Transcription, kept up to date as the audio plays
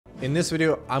In this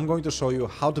video, I'm going to show you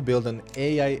how to build an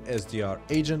AI SDR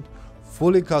agent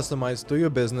fully customized to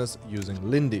your business using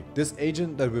Lindy. This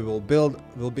agent that we will build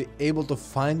will be able to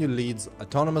find your leads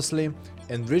autonomously,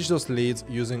 enrich those leads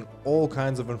using all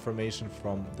kinds of information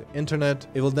from the internet.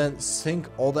 It will then sync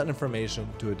all that information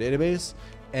to a database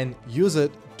and use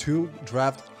it to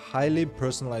draft highly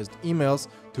personalized emails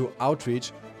to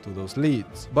outreach to those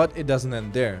leads. But it doesn't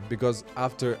end there, because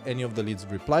after any of the leads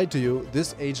reply to you,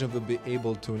 this agent will be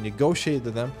able to negotiate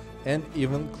with them and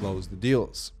even close the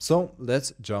deals. So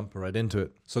let's jump right into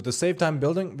it. So to save time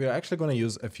building, we're actually going to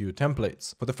use a few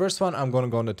templates. For the first one, I'm going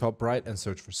to go on the top right and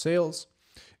search for sales.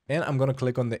 And I'm going to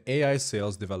click on the AI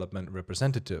Sales Development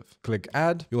Representative. Click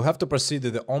Add. You'll have to proceed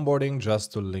with the onboarding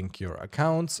just to link your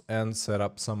accounts and set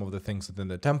up some of the things within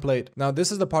the template. Now,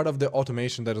 this is the part of the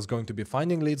automation that is going to be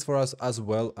finding leads for us as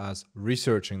well as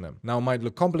researching them. Now, it might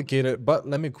look complicated, but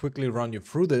let me quickly run you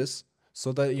through this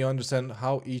so that you understand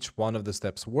how each one of the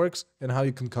steps works and how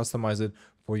you can customize it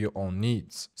for your own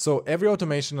needs. So every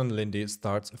automation on Lindy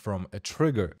starts from a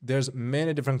trigger. There's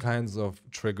many different kinds of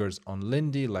triggers on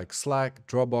Lindy, like Slack,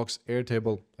 Dropbox,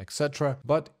 Airtable, etc.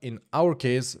 But in our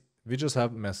case, we just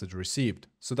have message received.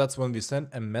 So that's when we send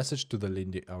a message to the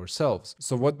Lindy ourselves.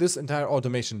 So what this entire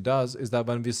automation does is that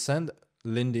when we send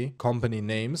Lindy company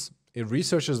names, it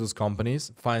researches those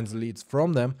companies, finds leads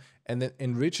from them, and then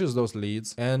enriches those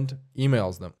leads and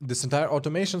emails them. This entire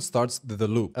automation starts with a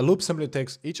loop. A loop simply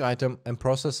takes each item and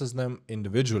processes them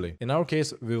individually. In our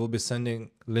case, we will be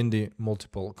sending Lindy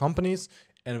multiple companies,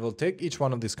 and we'll take each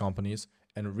one of these companies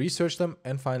and research them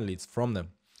and find leads from them.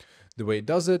 The way it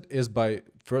does it is by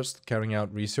first carrying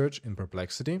out research in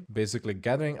Perplexity, basically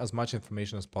gathering as much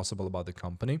information as possible about the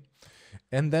company,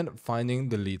 and then finding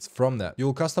the leads from that.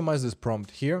 You'll customize this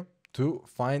prompt here to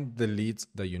find the leads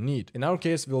that you need. In our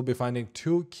case, we'll be finding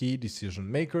two key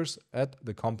decision makers at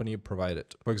the company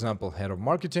provided. For example, head of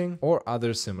marketing or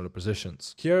other similar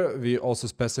positions. Here, we also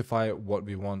specify what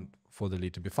we want for the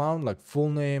lead to be found, like full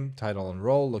name, title and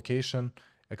role, location,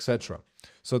 etc.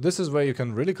 So this is where you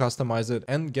can really customize it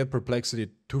and get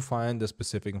Perplexity to find the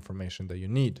specific information that you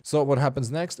need. So what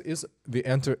happens next is we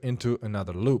enter into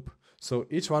another loop. So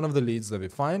each one of the leads that we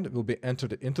find will be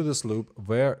entered into this loop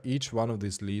where each one of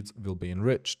these leads will be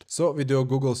enriched. So we do a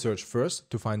Google search first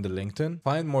to find the LinkedIn,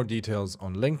 find more details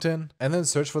on LinkedIn, and then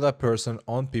search for that person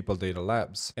on People Data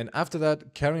Labs. And after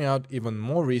that, carrying out even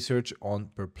more research on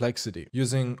Perplexity,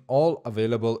 using all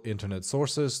available internet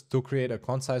sources to create a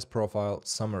concise profile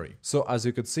summary. So as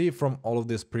you could see from all of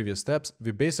these previous steps,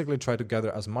 we basically try to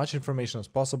gather as much information as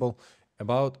possible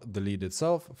about the lead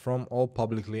itself from all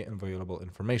publicly available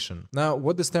information. Now,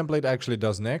 what this template actually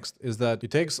does next is that it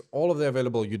takes all of the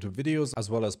available YouTube videos as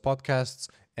well as podcasts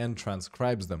and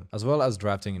transcribes them, as well as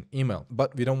drafting an email.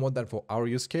 But we don't want that for our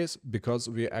use case because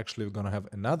we're actually going to have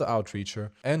another outreacher.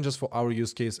 And just for our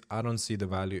use case, I don't see the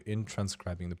value in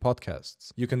transcribing the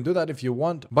podcasts. You can do that if you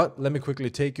want, but let me quickly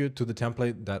take you to the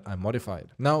template that I modified.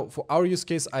 Now, for our use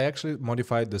case, I actually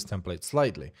modified this template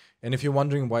slightly. And if you're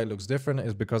wondering why it looks different,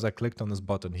 it's because I clicked on this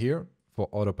button here for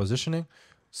auto positioning,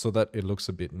 so that it looks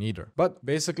a bit neater. But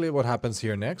basically what happens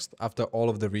here next, after all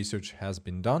of the research has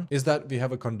been done, is that we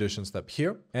have a condition step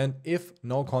here. And if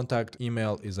no contact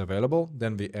email is available,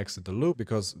 then we exit the loop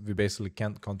because we basically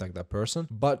can't contact that person.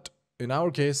 But in our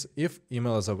case, if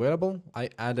email is available, I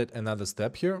added another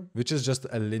step here, which is just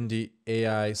a Lindy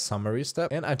AI summary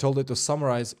step. And I told it to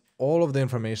summarize all of the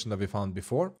information that we found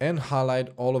before and highlight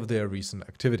all of their recent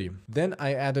activity. Then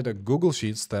I added a Google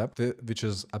Sheets step, which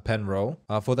is append row.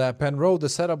 For the append row, the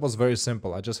setup was very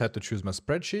simple. I just had to choose my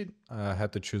spreadsheet. I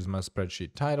had to choose my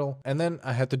spreadsheet title, and then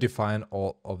I had to define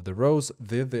all of the rows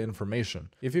with the information.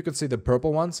 If you could see the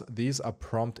purple ones, these are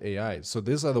prompt AI. So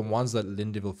these are the ones that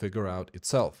Lindy will figure out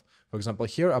itself. For example,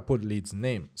 here I put lead's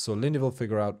name. So Lindy will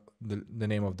figure out the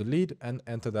name of the lead and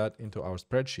enter that into our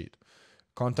spreadsheet.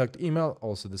 Contact email,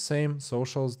 also the same,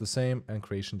 socials the same, and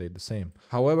creation date the same.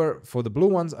 However, for the blue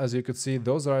ones, as you could see,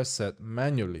 those are set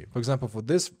manually. For example, for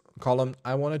this column,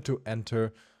 I wanted to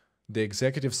enter the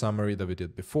executive summary that we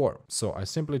did before. So I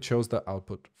simply chose the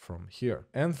output from here.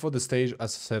 And for the stage, I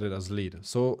set it as lead.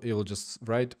 So it will just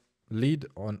write lead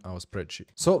on our spreadsheet.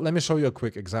 So let me show you a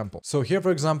quick example. So here,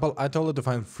 for example, I told it to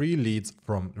find 3 leads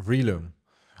from Reloom.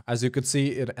 As you could see,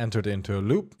 it entered into a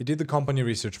loop. It did the company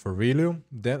research for Reloom,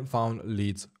 then found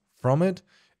leads from it,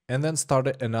 and then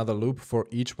started another loop for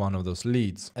each one of those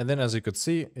leads. And then as you could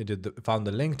see, it found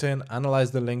the LinkedIn,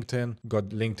 analyzed the LinkedIn, got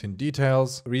LinkedIn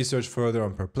details, researched further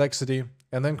on Perplexity,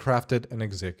 and then crafted an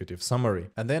executive summary,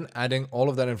 and then adding all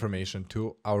of that information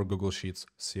to our Google Sheets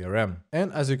CRM.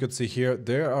 And as you could see here,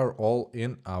 they are all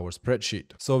in our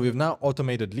spreadsheet. So we've now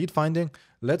automated lead finding.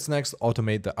 Let's next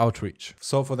automate the outreach.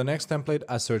 So for the next template,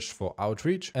 I searched for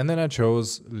outreach and then I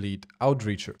chose lead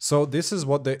outreacher. So this is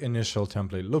what the initial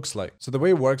template looks like. So the way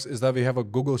it works is that we have a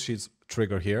Google Sheets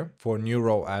trigger here for new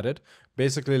row added.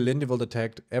 Basically, Lindy will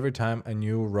detect every time a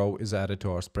new row is added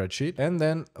to our spreadsheet. And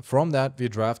then from that, we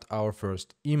draft our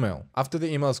first email. After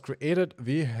the email is created,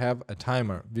 we have a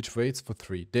timer which waits for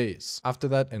 3 days. After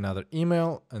that, another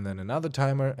email, and then another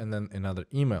timer, and then another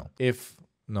email. If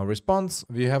no response,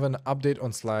 we have an update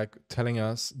on Slack telling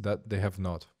us that they have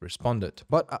not responded.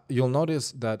 But you'll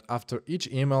notice that after each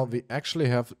email, we actually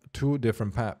have 2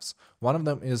 different paths. One of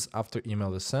them is after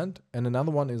email is sent, and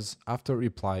another one is after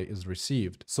reply is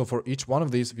received. So for each one of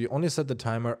these, we only set the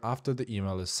timer after the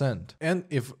email is sent. And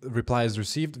if reply is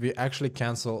received, we actually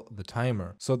cancel the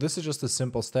timer. So this is just a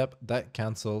simple step that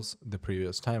cancels the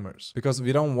previous timers, because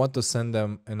we don't want to send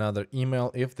them another email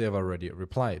if they have already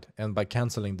replied. And by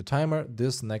canceling the timer,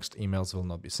 this next emails will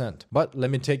not be sent. But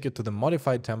let me take you to the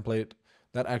modified template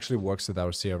that actually works with our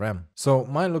CRM. So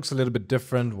mine looks a little bit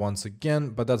different once again,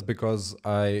 but that's because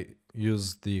I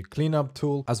use the cleanup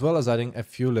tool as well as adding a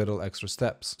few little extra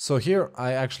steps. So here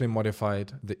I actually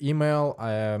modified the email.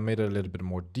 I made it a little bit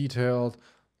more detailed.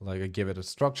 Like I gave it a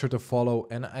structure to follow,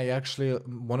 and I actually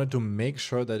wanted to make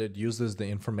sure that it uses the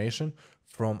information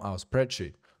from our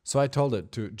spreadsheet. So I told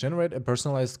it to generate a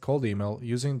personalized cold email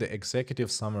using the executive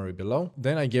summary below.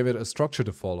 Then I gave it a structure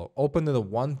to follow. Open the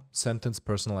 1-sentence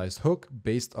personalized hook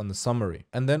based on the summary.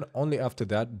 And then only after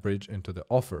that, bridge into the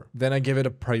offer. Then I gave it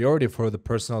a priority for the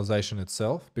personalization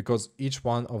itself, because each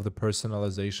one of the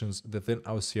personalizations within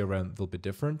our CRM will be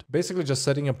different. Basically just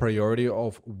setting a priority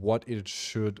of what it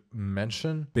should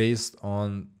mention based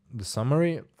on the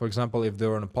summary. For example, if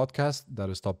they're on a podcast, that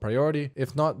is top priority.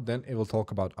 If not, then it will talk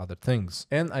about other things.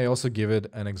 And I also give it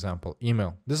an example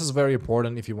email. This is very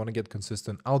important. If you want to get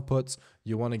consistent outputs,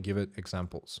 you want to give it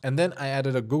examples. And then I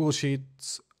added a Google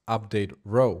Sheets update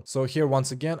row. So here,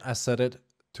 once again, I set it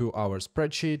to our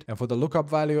spreadsheet. And for the lookup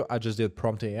value, I just did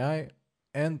prompt AI,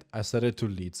 and I set it to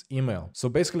leads email. So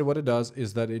basically what it does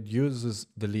is that it uses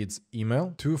the leads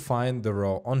email to find the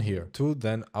row on here to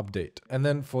then update. And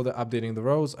then for the updating the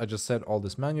rows, I just set all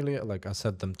this manually, like I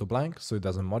set them to blank so it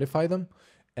doesn't modify them.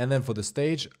 And then for the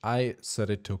stage, I set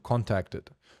it to contacted,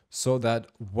 so that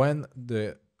when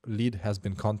the lead has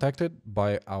been contacted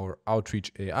by our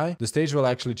outreach AI, the stage will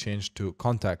actually change to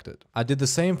contacted. I did the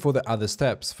same for the other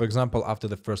steps. For example, after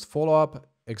the first follow-up,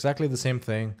 exactly the same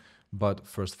thing, but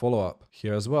first follow-up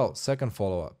here as well, second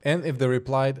follow-up. And if they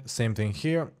replied, same thing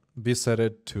here, we set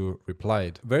it to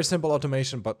replied. Very simple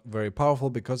automation, but very powerful,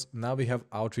 because now we have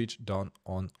outreach done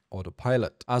on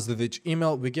autopilot. As with each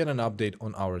email, we get an update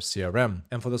on our CRM.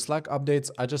 And for the Slack updates,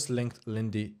 I just linked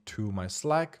Lindy to my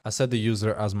Slack. I set the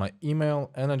user as my email,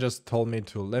 and I just told me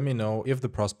to let me know if the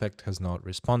prospect has not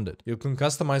responded. You can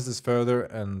customize this further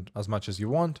and as much as you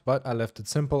want, but I left it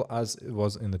simple as it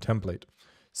was in the template.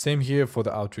 Same here for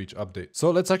the outreach update. So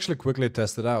let's actually quickly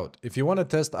test it out. If you want to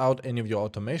test out any of your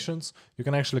automations, you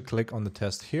can actually click on the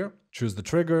test here, choose the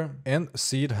trigger, and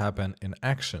see it happen in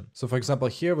action. So for example,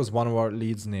 here was one of our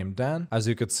leads named Dan. As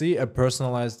you could see, a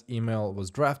personalized email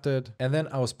was drafted, and then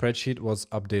our spreadsheet was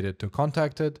updated to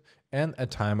contacted, and a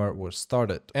timer was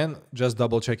started. And just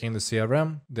double checking the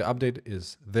CRM, the update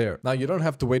is there. Now you don't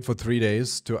have to wait for 3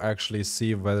 days to actually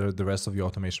see whether the rest of your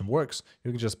automation works.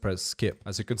 You can just press skip.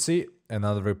 As you can see,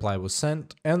 another reply was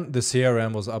sent and the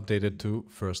CRM was updated to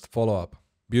first follow-up.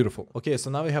 Beautiful. Okay, so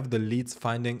now we have the leads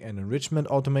finding and enrichment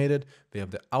automated. We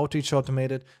have the outreach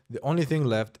automated. The only thing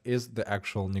left is the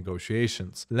actual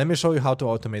negotiations. Let me show you how to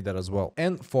automate that as well.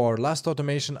 And for our last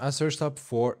automation, I searched up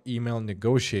for email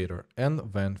negotiator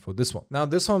and went for this one. Now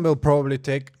this one will probably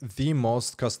take the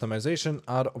most customization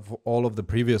out of all of the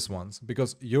previous ones,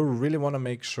 because you really want to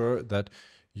make sure that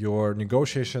your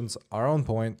negotiations are on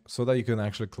point so that you can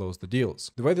actually close the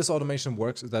deals. The way this automation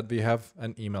works is that we have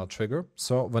an email trigger.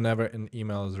 So whenever an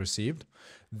email is received,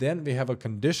 then we have a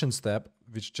condition step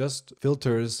which just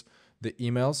filters the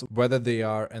emails, whether they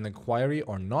are an inquiry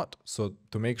or not. So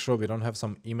to make sure we don't have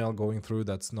some email going through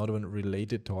that's not even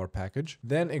related to our package.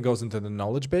 Then it goes into the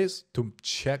knowledge base to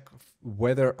check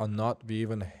whether or not we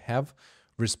even have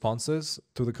responses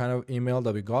to the kind of email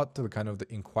that we got, to the kind of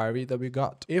the inquiry that we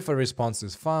got. If a response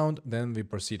is found, then we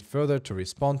proceed further to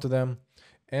respond to them.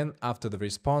 And after the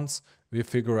response, we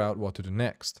figure out what to do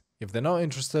next. If they're not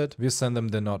interested, we send them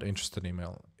the not interested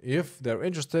email. If they're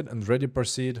interested and ready to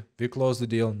proceed, we close the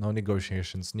deal, no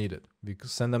negotiations needed. We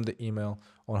send them the email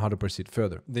on how to proceed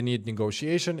further. They need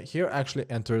negotiation. Here actually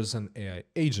enters an AI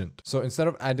agent. So instead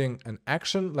of adding an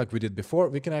action like we did before,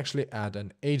 we can actually add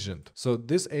an agent. So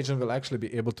this agent will actually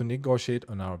be able to negotiate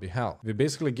on our behalf. We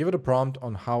basically give it a prompt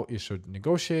on how it should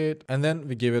negotiate, and then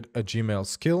we give it a Gmail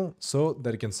skill so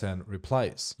that it can send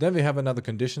replies. Then we have another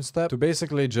condition step to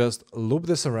basically just loop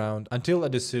this around until a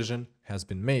decision has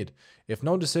been made. If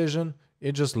no decision,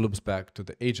 it just loops back to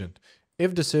the agent.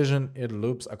 If decision, it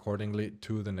loops accordingly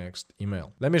to the next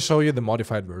email. Let me show you the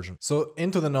modified version. So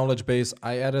into the knowledge base,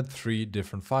 I added 3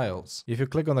 different files. If you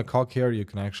click on the cog here, you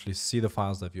can actually see the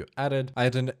files that you added. I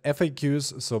added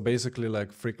FAQs, so basically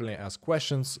like frequently asked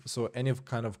questions. So any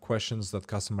kind of questions that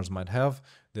customers might have,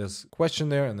 there's a question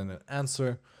there and then an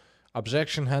answer.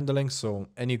 Objection handling, so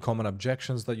any common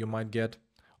objections that you might get,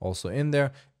 also in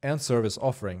there, and service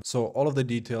offering. So all of the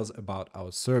details about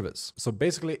our service. So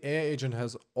basically AI agent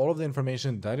has all of the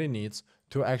information that it needs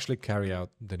to actually carry out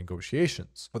the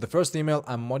negotiations. For the first email,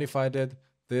 I modified it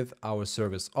with our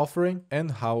service offering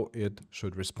and how it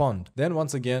should respond. Then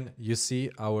once again, you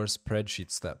see our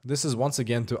spreadsheet step. This is once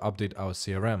again to update our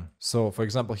CRM. So for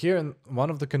example, here in one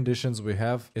of the conditions we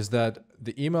have is that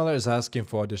the emailer is asking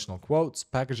for additional quotes,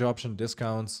 package option,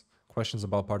 discounts, questions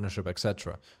about partnership,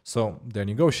 etc. So they're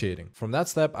negotiating. From that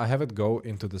step, I have it go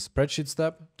into the spreadsheet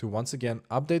step to once again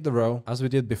update the row as we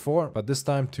did before, but this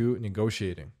time to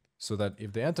negotiating. So that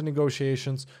if they enter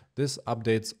negotiations, this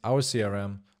updates our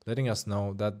CRM, letting us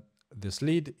know that this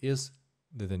lead is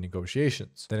the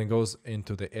negotiations. Then it goes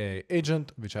into the AI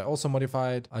agent, which I also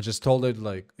modified. I just told it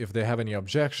like if they have any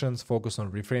objections, focus on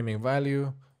reframing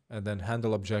value, and then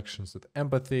handle objections with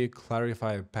empathy,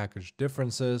 clarify package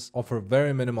differences, offer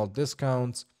very minimal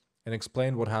discounts, and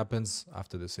explain what happens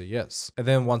after they say yes. And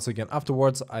then once again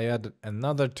afterwards, I added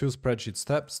another 2 spreadsheet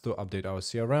steps to update our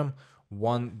CRM,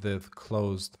 one with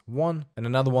closed won and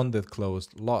another one with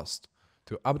closed lost,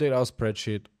 to update our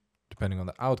spreadsheet depending on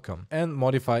the outcome, and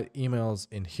modify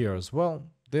emails in here as well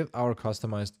with our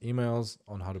customized emails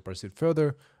on how to proceed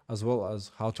further, as well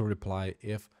as how to reply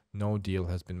if no deal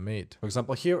has been made. For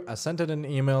example, here I sent it an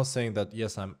email saying that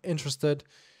yes, I'm interested.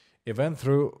 It went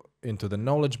through into the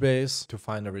knowledge base to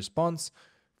find a response,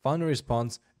 found a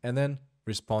response, and then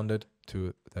responded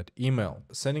to that email,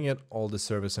 sending it all the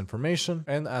service information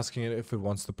and asking it if it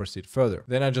wants to proceed further.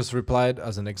 Then I just replied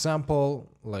as an example,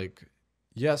 like,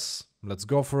 yes, let's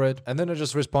go for it. And then I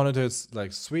just responded to it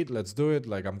like, sweet, let's do it.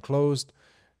 Like, I'm closed.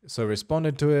 So I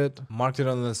responded to it, marked it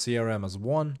on the CRM as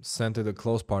won, sent it a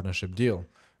closed partnership deal.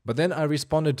 But then I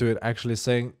responded to it actually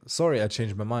saying, sorry, I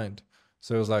changed my mind.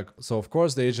 So it was like, so of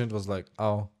course the agent was like,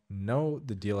 oh no,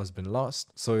 the deal has been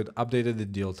lost. So it updated the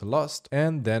deal to lost.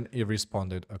 And then it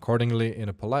responded accordingly in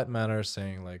a polite manner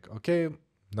saying like, okay,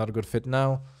 not a good fit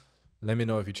now. Let me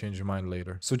know if you change your mind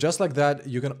later. So just like that,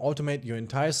 you can automate your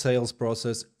entire sales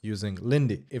process using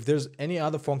Lindy. If there's any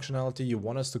other functionality you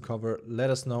want us to cover,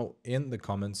 let us know in the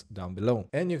comments down below.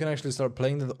 And you can actually start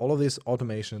playing with all of these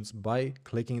automations by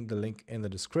clicking the link in the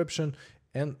description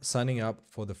and signing up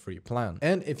for the free plan.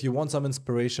 And if you want some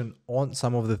inspiration on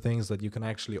some of the things that you can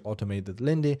actually automate with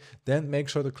Lindy, then make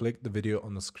sure to click the video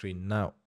on the screen now.